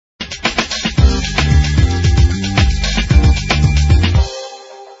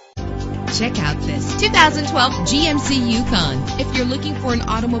Check out this 2012 GMC Yukon. If you're looking for an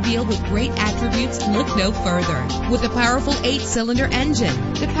automobile with great attributes, look no further. With a powerful 8-cylinder engine,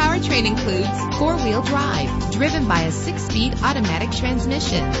 the powertrain includes 4-wheel drive, driven by a 6-speed automatic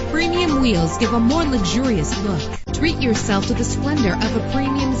transmission. Premium wheels give a more luxurious look. Treat yourself to the splendor of a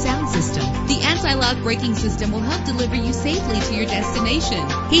premium sound system. The anti-lock braking system will help deliver you safely to your destination.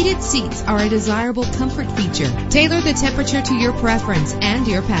 Heated seats are a desirable comfort feature. Tailor the temperature to your preference and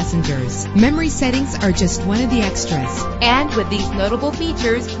your passengers. Memory settings are just one of the extras. And with these notable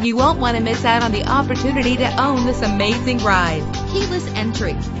features, you won't want to miss out on the opportunity to own this amazing ride. Keyless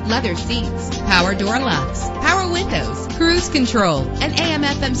entry, leather seats, power door locks, power windows, cruise control, an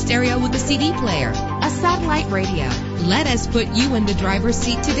AM/FM stereo with a CD player, a satellite radio. Let us put you in the driver's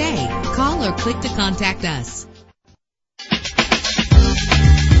seat today. Call or click to contact us.